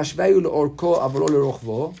Mishnah Mashveu leorko avlo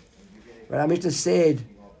lerochvo. But our Mishnah said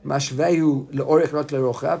Mashveu leorech not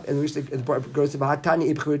lerochav, and the Mishnah goes to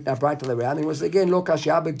Hatani ibchut now bright all around. And it was again lo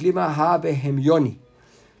kashya beglima ha behemyoni.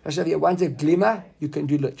 One's a glimmer, you can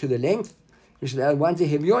do to the length. One's a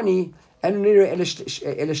hemyoni, and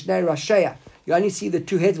you only see the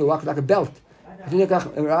 2 heads will walk like a belt. Then the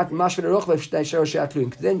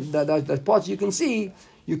parts you can see,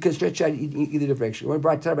 you can stretch out in either direction. Here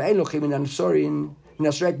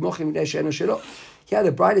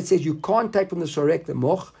the bride, it says you can't take from the sorek the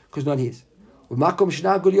moch because not his. And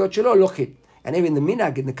even the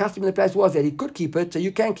minhag, in the custom in the place was that he could keep it, so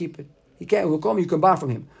you can keep it. You can buy from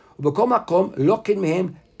him. So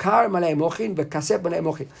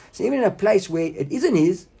even in a place where it isn't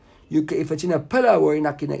his, if it's in a pillar or in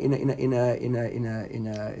a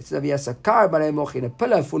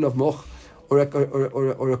pillar full of moch, or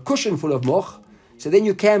a cushion full of moch, so then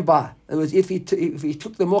you can buy. In other words, if he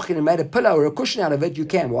took the moch and made a pillow or a cushion out of it, you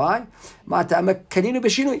can. Why?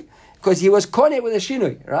 Because he was koneh with a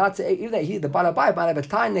shinui, right? So even though the balabai might have a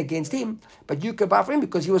time against him, but you could buy for him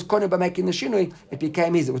because he was koneh by making the shinui. It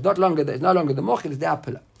became his. It was no longer the moch; it is their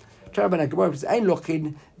pillar. So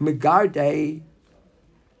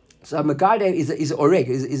Megarde is a oreg,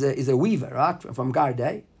 is a weaver, right? From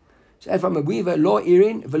Garde. So from a weaver, lo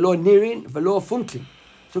irin, velo nirin, velo funklin.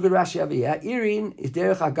 So good Rashi over here. Irin is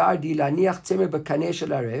derech agardi laniach tzemer bekaneh shel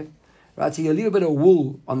arev, right? So you leave a bit of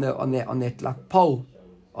wool on that like pole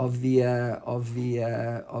of the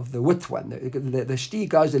width one. The shti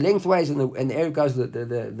goes the lengthways and the erev goes the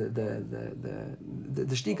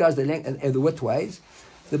shti goes the length and the widthways.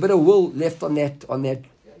 There's a bit of wool left on that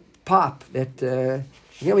pipe that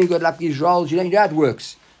when you got like these rolls, you know how it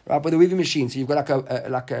works, right? With the weaving machine, so you've got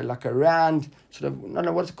like a round sort of, I don't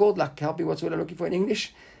know what it's called. Like, help me, what's the word I'm looking for in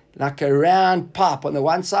English? Like a round pipe on the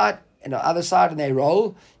one side and the other side, and they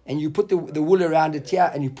roll, and you put the wool around it here,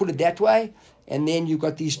 and you put it that way. And then you've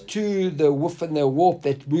got these two, the woof and the warp,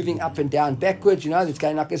 that's moving up and down backwards, it's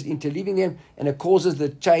going like this, interleaving them, and it causes the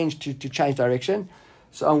change to change direction.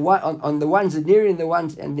 So on the ones that near in the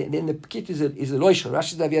ones, and then the pikit is a loishel.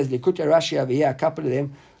 Rashi over here is likuta Rashi over here, a couple of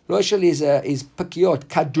them. Loishel is pikiot,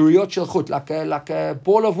 kaduriot shel chut, like a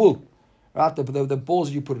ball of wool, right? The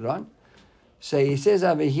balls you put it on. So he says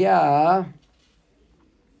over here,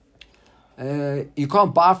 you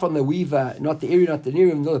can't buy from the weaver, not the iri, not the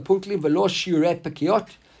nirim, not the punklim, velo shiuret pekiot,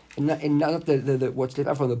 and not the what's left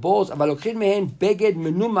out from the balls. But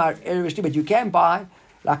you can buy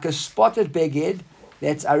like a spotted beged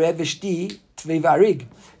that's arev v'shti tvevarig.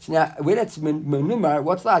 So now, when it's menumar,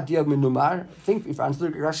 what's the idea of menumar? I think if I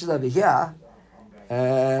understood Rashi over here,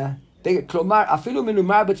 klomar afilu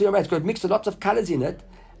menumar b'tzimar, it's got mixed lots of colors in it.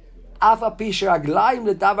 Now, if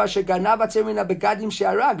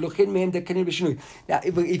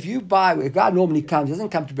you buy, a guy normally comes, doesn't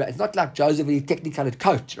come to, it's not like Joseph with his technicolored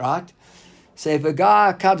coat, right? So if a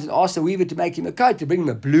guy comes and asks the weaver to make him a coat, to bring him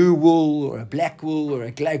a blue wool or a black wool or a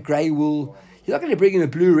grey wool, he's not going to bring him a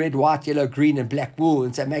blue, red, white, yellow, green, and black wool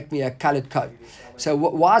and say, make me a coloured coat. So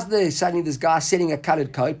why is suddenly this guy selling a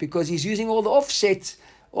coloured coat? Because he's using all the offsets,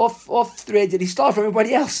 off threads that he stole from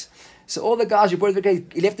everybody else. So all the guys who brought it,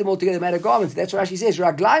 he left them all together, made a garment. That's what Rashi says.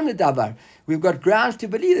 Raglaim ledavar. We've got grounds to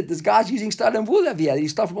believe that this guy's using stolen wool over here. He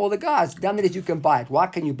stole from all the guys. Down there that you can buy it. Why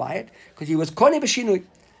can you buy it? Because he was koneh b'shinui.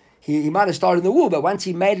 He might have started in the wool, but once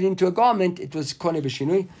he made it into a garment, it was koneh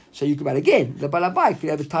b'shinui. So you can buy it again. The balabai could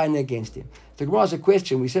have a tiny against him. The Gemara has a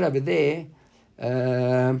question. We said over there,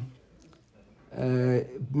 menumar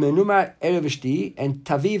erev v'shti and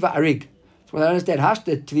taviva arig. Well, I understand.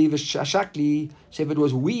 Hashta tvi v'shakli. So if it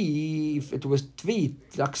was weave, it was tvi,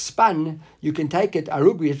 like spun, you can take it.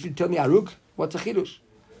 Arug, you have to tell me arug. What's a chidush?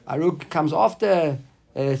 Arug comes after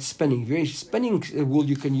spinning. Very spinning wool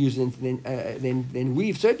you can use, and then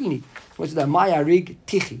weave certainly. What's the my arig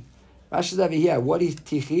tichi? Rashi over here. What is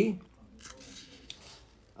tichi?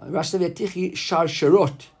 Rashi over here tichi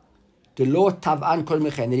sharsharot. The law tavan kol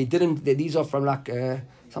mechen. And he didn't. These are from like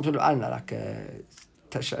some sort of, I don't know,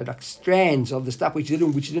 like strands of the stuff which he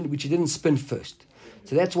didn't spin first.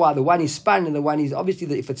 So that's why the one is spun and the one is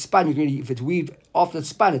obviously if it's spun, if it's weaved after it's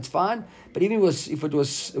spun, it's fine. But even if it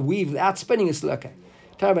was weaved without spinning, it's still okay.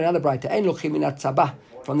 Tell me another brighter.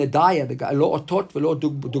 From the daya, the lo otot velo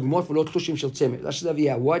dugmot velo tlushim shel tzemer. That's the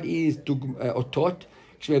via. What is otot?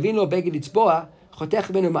 כשמבין לו בגד לצבוע,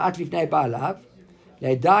 חותך ממנו מעט לפני בעליו,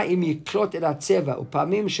 לידע אם יקלוט את הצבע,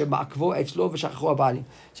 ופעמים שמעקבו אצלו ושכחו הבעלים.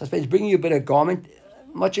 So I suppose bringing you a bit of garment,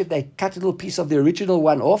 much if they cut a little piece of the original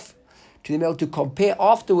one off, to be able to compare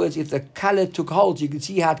afterwards if the color took hold. You can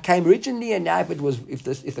see how it came originally, and now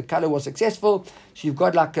if the color was successful, so you've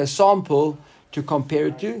got like a sample to compare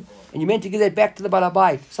it to, and you're meant to give that back to the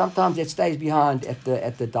balabait. Sometimes that stays behind at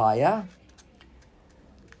the daya.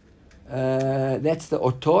 That's the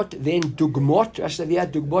otot. Then dugmot.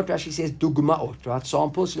 Rashi says dugmaot. Right?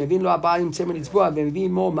 Samples. Mevin lo abalim tzemen litzboa. Mevin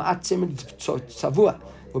more ma'at tzemen tzavua.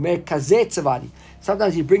 V'omer kazeh tzavani.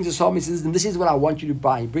 Sometimes he brings a sample and says, this is what I want you to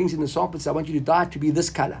buy. He brings in the sample and says, I want you to dye it to be this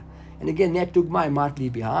color. And again, that dugma might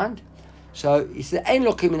leave behind. So he said, "Ein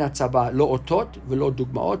lokim min hatzaba lo otot v'lo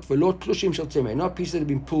dugmaot v'lo tlushim shel tzemer." Not pieces that have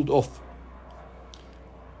been pulled off.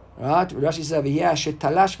 Right? Rashi says over here,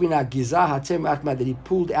 "Shetalash min hagizah hatzemer atma," that he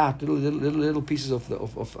pulled out little pieces of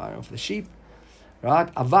the sheep.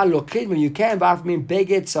 Right? Aval lokim, when you can buy from him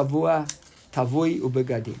beged savua tavui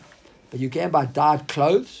ubegadim, but you can buy dyed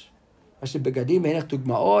clothes. I said begadim menach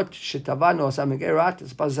dugmaot shetavano asamegay. Right?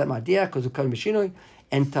 It's part of the same idea because of kol mishinoi.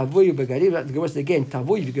 And tavui begadim. The Gemara again,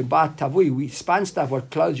 tavui. You can buy tavui. We spun stuff. What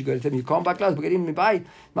clothes you got to tell me? You can't buy clothes. Begadim you buy.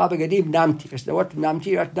 Ma begadim namti. What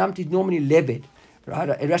namti? Right? Namti is normally lebed. Right?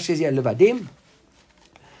 And Rashi says here levadim.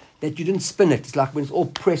 That you didn't spin it. It's like when it's all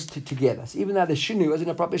pressed together. So even though the shinui wasn't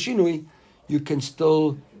a proper shinui, you can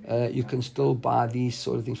still buy these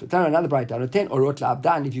sort of things. But another breakdown. 10 orot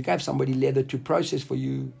la'abdan. If you gave somebody leather to process for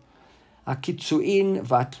you. Akitsuin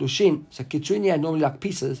vatlushin. So kitsuin are normally like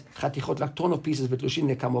pieces, chatichot, like torn of pieces, vatlushin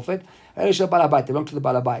they come off it. They belong to the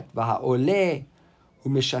balabait. V'ha'oleh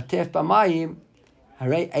u'meshatef b'mayim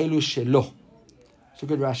harei elu shelo. So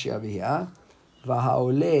good Rashi over here.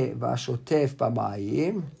 V'ha'oleh v'ashotef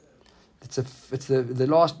b'mayim. It's the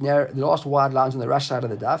last wide lines on the Rashi side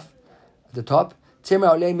of the daf at the top.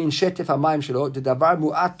 Tzemer oleh min shetef hamayim shelo dedavar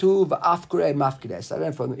mu'atu v'afkurei mafkidei. So I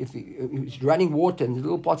don't know if it's running water and the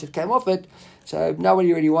little parts that came off it, so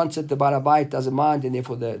nobody really wants it. The balabait doesn't mind, and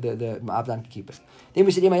therefore the ma'avdan can keep it. Then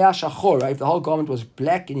we said imaya shachor. If the whole garment was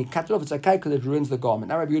black and he cut it off, it's okay because it ruins the garment.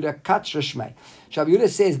 Now Rabbi Yehuda cuts rishmei. So Rabbi Yehuda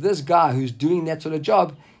says this guy who's doing that sort of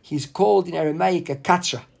job, he's called in Aramaic a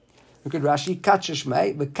katsha. Look at Rashi, katsha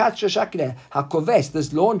shmei, but katsha shakidei hakoves.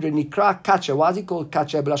 This laundry nikra katsha. Why is he called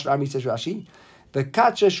katsha? B'lashon Arami says Rashi. The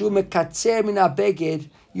katsha shu mekatzer min ha-beged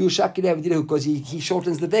yushakidei because he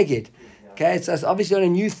shortens the beged. Okay, so it's obviously not a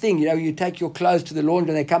new thing. You know, you take your clothes to the laundry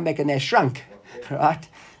and they come back and they're shrunk, right?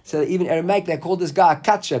 So even Aramaic, they called this guy a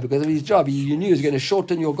katsha because of his job. You knew he was going to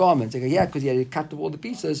shorten your garments. They go, yeah, because he had to cut off all the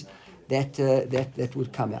pieces that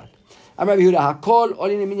would come out. Rabbi Yehuda, hakol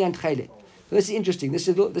olin minyan tchelet. This is interesting. This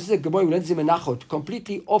is a Gemara we learned in Menachot,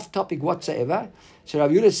 completely off topic whatsoever. So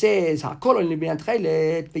Rabbi Yehuda says, "Hakol olin minyan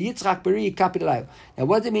tchelet v'yitzrak beri kapitalayu." Now,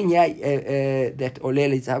 what does it mean here that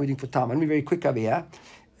olel is how we doing for time? I'm going to be very quick over here.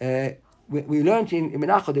 We learned in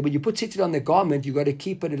Menachot that when you put tzitzit on the garment, you got to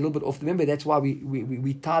keep it a little bit off. Remember, that's why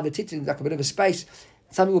we tie the tzitzit like a bit of a space.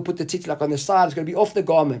 Some people put the tzitzit like on the side. It's going to be off the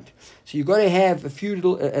garment. So you got to have a few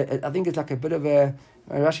little. I think it's like a bit of a.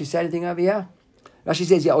 Rashi say anything over here? Rashi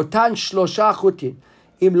says, "Ya otan shlosha chutin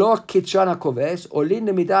im lo kitchan hakoves olin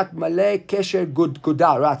lemidat malei kesher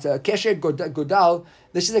gudal." Right, so kesher gudal.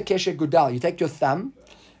 This is a kesher gudal. You take your thumb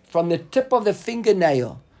from the tip of the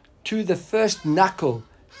fingernail to the first knuckle.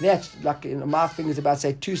 That's like my finger is about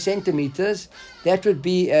say 2 centimeters. That would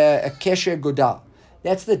be a kesher gudal.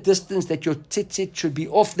 That's the distance that your tzitzit should be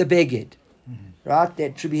off the beged. Right,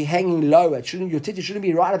 that should be hanging lower. Your tzitzit shouldn't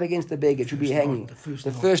be right up against the beged. It should be hanging.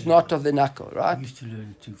 The first knot of the knuckle. Right. I used to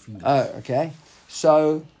learn 2 fingers. Oh, okay.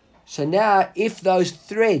 So now, if those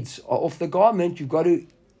threads are off the garment, you've got to.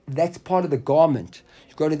 That's part of the garment.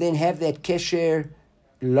 You've got to then have that kesher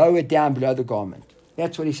lower down below the garment.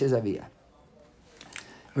 That's what he says over here.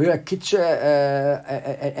 And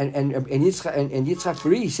Yitzchak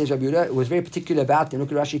Beri says Rabbi Yehuda was very particular about them.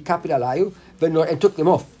 Look at Rashi, kapil alayu, and took them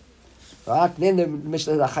off. Right? Then the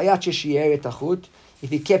Mishnah, if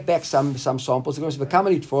he kept back some samples, the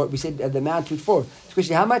Kamma for we said the amount to for. The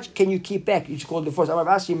question: how much can you keep back? You should call the force.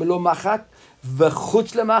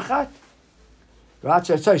 Right?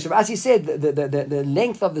 So as he said, the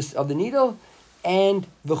length of the needle and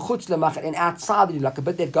the chutz lemachat, and outside the needle, like a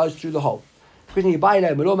bit that goes through the hole. The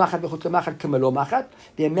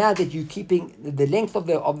amount that you're keeping, the length of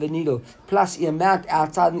the needle plus the amount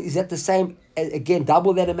outside, is that the same again,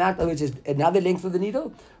 double that amount, in other words, another length of the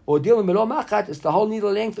needle, or deal with melo machat, it's the whole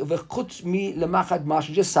needle length of a chutz mi lemachat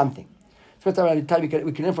mashu, just something. First time we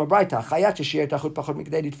can learn from Braita. Chayat sheshir tachut pachot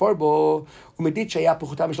mikdei ditfor bo, umedit shaya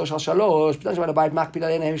puchutam mishlosh al shalosh. B'tan shebal habayit makpid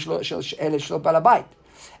alein hem shlo bal habayit.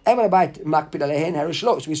 And bal habayit makpid alein haru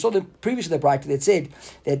shlosh. We saw the previously the Braita that said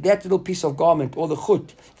that little piece of garment or the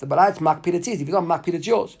chut, if the bal habayit makpid, it's easy. If you don't makpid, it's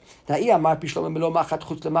yours. Now here, mar pishlo melo machat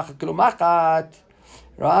chutz lemachat kilo machat.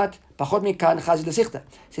 Right? Pachot mikan chazil lesichta.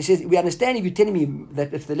 So he says, we understand if you're telling me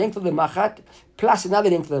that if the length of the machat plus another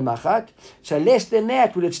length of the machat, so less than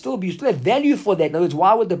that, would it still be, you still have value for that? In other words,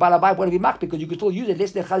 why would the balabai want to be mak? Because you could still use it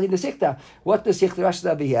less than chazil lesichta. What the sichta Rashi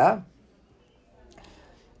over here?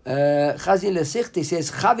 Chazil lesichta, he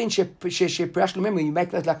says, chavin sheprash, remember, you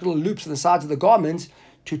make those like little loops on the sides of the garments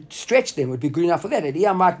to stretch them, would be good enough for that. Which is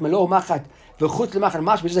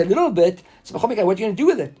a little bit. So what are you going to do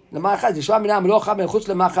with it?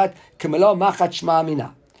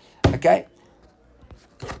 Okay.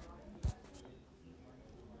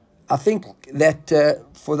 I think that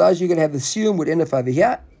for those you're going to have the siyum would end up over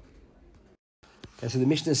here. Okay, so the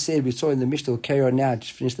Mishnah said, we saw in the Mishnah, we'll carry on now,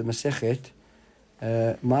 just finish the Masechet.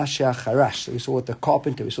 Masha Charash. So we saw what the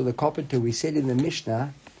carpenter, we said in the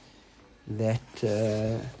Mishnah that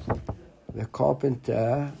the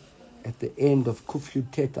carpenter at the end of Kuf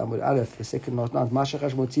Yud Tet Amud Aleph, the second last night,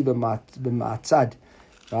 Mashakash Motzi b'ma'atzad,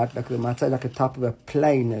 right, like the ma'atzad, like a type of a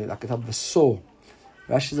plane, like a type of a saw.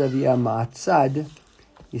 Rashi Zaviyah ma'atzad,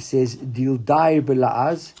 he says Dil Dair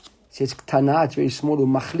b'la'az, he says Ktana, it's very small,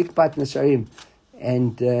 Machlik bat Nesarim,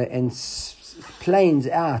 and planes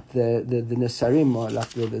out the Nesarim, or like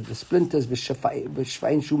the splinters,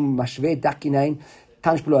 b'shfain shum mashveh dakinain.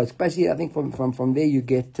 Basically, I think from there you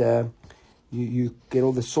get you get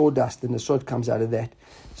all the sawdust, and the sword comes out of that.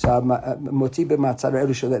 So motzi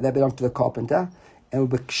b'matzad that belongs to the carpenter. And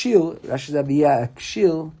b'kshil, Rashi Zaviyah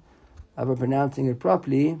kshil, if I'm pronouncing it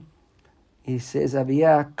properly, he says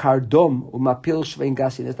Aviyah kardom umapil shvein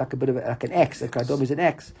gasin. It's like a bit of like an axe. A kardom is an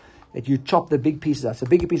axe that you chop the big pieces out. So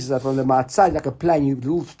bigger pieces out from the matzad, like a plane.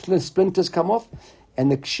 Little splinters come off,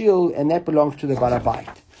 and the kshil, and that belongs to the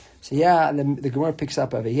balabait. So yeah, the Gemara picks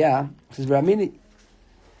up over here. It says, Ramini,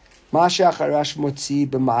 Masha Charash Motzi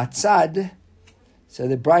b'ma'atzad. So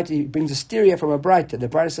the brighter brings a stereo from a brighter. The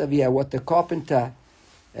brighter says over here, what the carpenter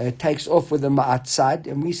takes off with the ma'atzad,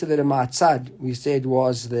 and we said that the ma'atzad we said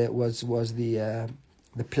was the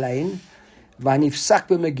plane. Vanifsak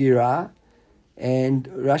b'megira, and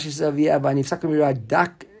Rashi says over here, Vanifsak b'megira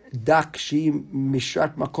dak shi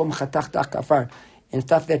mishrat makom chatach dak kafar. And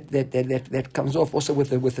stuff that comes off also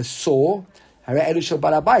with a saw. They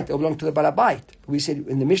belong to the balabait. We said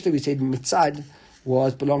in the Mishnah, we said mitzad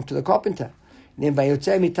belonged to the carpenter. And then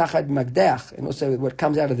vayotzei mitachad magdeach, and also what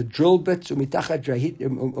comes out of the drill bits, mitachad rahitni.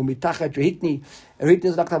 A rahitni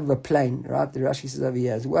is like type of a plane, right? The Rashi says over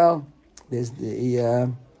here as well. There's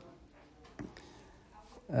the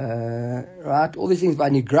right, all these things by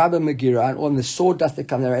Nigraba Megira and all the sawdust that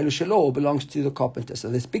comes out of Elu belongs to the carpenter. So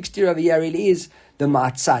this big steer over here really is the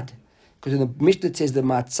ma'atzad. Because in the Mishnah it says the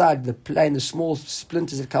ma'atzad, the plane, the small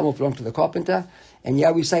splinters that come off belong to the carpenter, and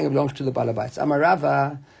yeah, we're saying it belongs to the balabites.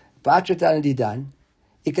 Amarava, Ba'atratan and Didan.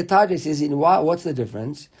 Ikatarja says, what's the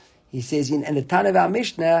difference? He says, in the town of our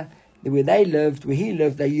Mishnah, where he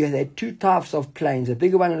lived, you had two types of planes, a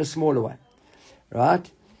bigger one and a smaller one. Right?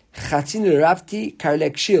 Chatzin Ravti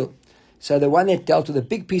Karlek Shil. So the one that dealt with the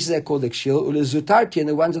big pieces they called the Kshil, Ulazutarti, and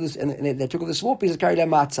the ones that took the small pieces carried a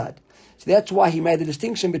Matzad. So that's why he made the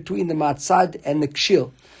distinction between the Matzad and the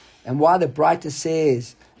Kshil. And why the Brighter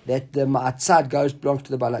says that the Matzad belongs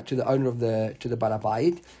to the owner of the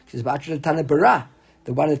Balabait. He says, Ba'atra Tana Bara.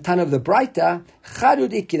 The one at the Tana of the Brighter,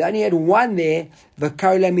 Chadud Ikki, they only had one there, the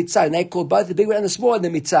Karla Mitzad, and they called both the big one and the small one the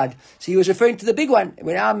Mitzad. So he was referring to the big one.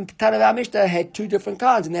 When our Tana of our Mishnah had two different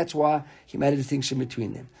kinds, and that's why he made a distinction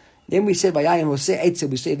between them. Then we said, by Yayim Hoseh Eitzel,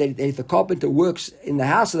 we say that if the carpenter works in the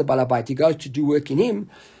house of the Balabait, he goes to do work in him,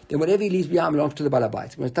 then whatever he leaves behind belongs to the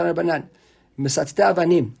Balabait.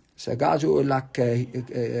 So guys who are like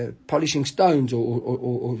polishing stones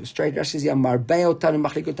or straight rashes,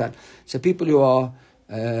 so people who are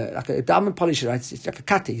like a diamond polisher, right? It's like a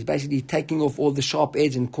cutter. He's basically taking off all the sharp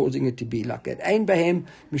edge and causing it to be like that. Ein behem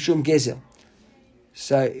mishum gezel.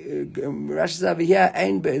 So Rashi says over here,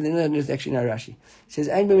 ein there's actually no Rashi. It says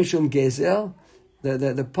ein behem mishum gezel.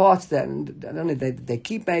 The parts that I don't know they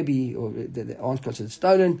keep maybe or they aren't considered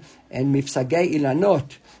stolen, and mifsagei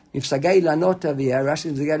ilanot over here.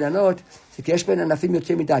 Rashi mifsagei ilanot. So kesh ben anafim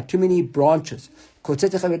yotzei midai. Too many branches.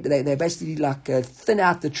 They basically like thin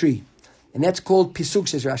out the tree. And that's called pisuk,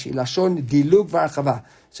 says Rashi. Lashon dilug v'archava.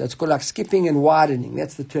 So it's called like skipping and widening.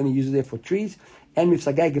 That's the term he uses there for trees. And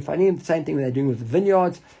mifsagei gefanim, the same thing they're doing with the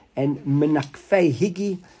vineyards. And menakfei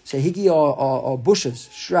higi. So higi are bushes,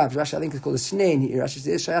 shrubs. Rashi, I think it's called a snare. And Rashi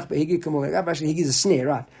says, shayach higi Rashi, higi is a snare,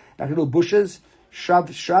 right? Like little bushes,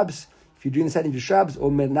 shrubs. If you're doing the same thing to shrubs,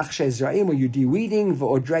 or menachshe zra'im, or you're de-weeding,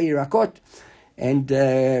 or drei yirakot. And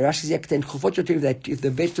Rashi says, that if the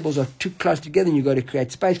vegetables are too close together, and you've got to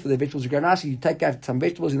create space for the vegetables to grow nicely, you take out some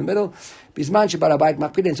vegetables in the middle. Bisman shebalabait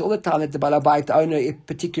makpid, it's all the time that the balabait, the owner, is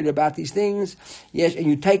particular about these things. Yes, and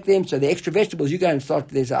you take them, so the extra vegetables, you go and start,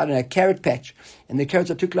 there's, a carrot patch, and the carrots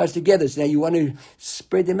are too close together, so now you want to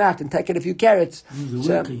spread them out and take out a few carrots.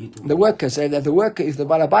 The worker, so that the worker, if the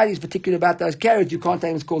balabait is particular about those carrots, you can't take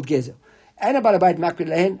them, it's called gezer. And a balabait makpid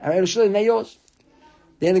lehen, they're yours.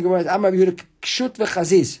 Then the Gemara is Amar Yehuda Kshut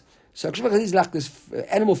v'Chaziz. So Kshut v'Chaziz is like this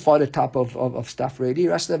animal fodder type of stuff really.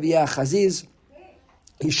 Rashi V'Yah Chaziz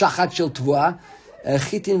Yishachat Shel Tvua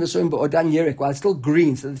Chitin v'Soim B'Odan Yerek. While it's still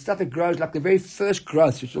green, so the stuff that grows like the very first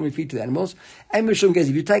growth, which we feed to the animals. And Mishum Gezel.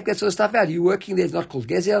 If you take that sort of stuff out, you're working there. It's not called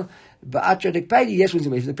Gezel. But Atra Dekpeidi, yes, when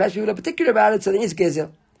the place people are particular about it, so then it's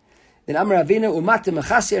Gezel. Then Amar Avina Umata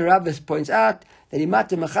Mechasya, and Rav points out that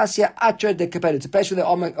Imata Mechasya Atra Dekpeidi. It's a place where they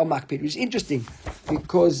are makpid, which is interesting.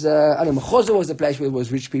 Because Mechoza was the place where it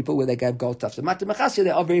was rich people, where they gave gold stuff. So Mata Mechasya, they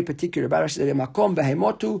are very particular about it. They're makom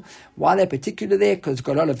behemotu. Why they're particular there? Because it's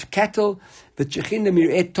got a lot of cattle. V'tchechin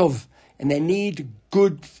lemir'et tov, and they need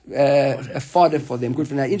good fodder for them. Good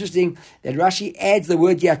for them. Interesting that Rashi adds the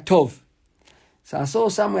word Yatov. So I saw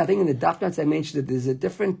somewhere, I think in the Daf notes, they mentioned that there's a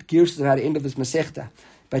different gears of how to end of this Masechta.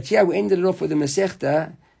 But here we ended it off with the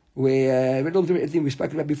Masechta, where we don't do everything we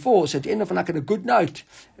spoke about before. So to end off on like a good note,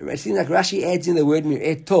 it seems like Rashi adds in the word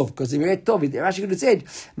mir'et tov, because the mir'et tov, Rashi could have said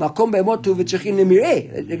makom be'motu v'tchechin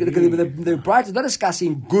lemir'eh. The bride is not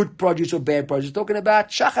discussing good produce or bad produce; it's talking about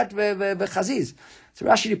shachat v'chaziz. So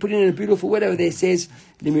Rashi put in a beautiful word over there. It says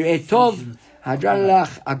mir'et tov. Hadran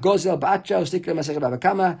lach agozel ba'atcha ustik le'masechet Bava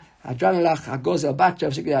Kamma. Hadran lach agozel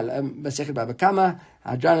ba'atcha ustik le'masechet Bava Kamma.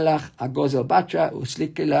 Hadran lach agozel ba'atcha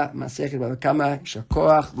ustik le'masechet Bava Kamma.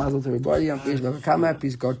 Shakoach. Mazel to everybody. I'm finished Bava Kamma.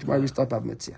 Please go tomorrow. We start Bava Metzia.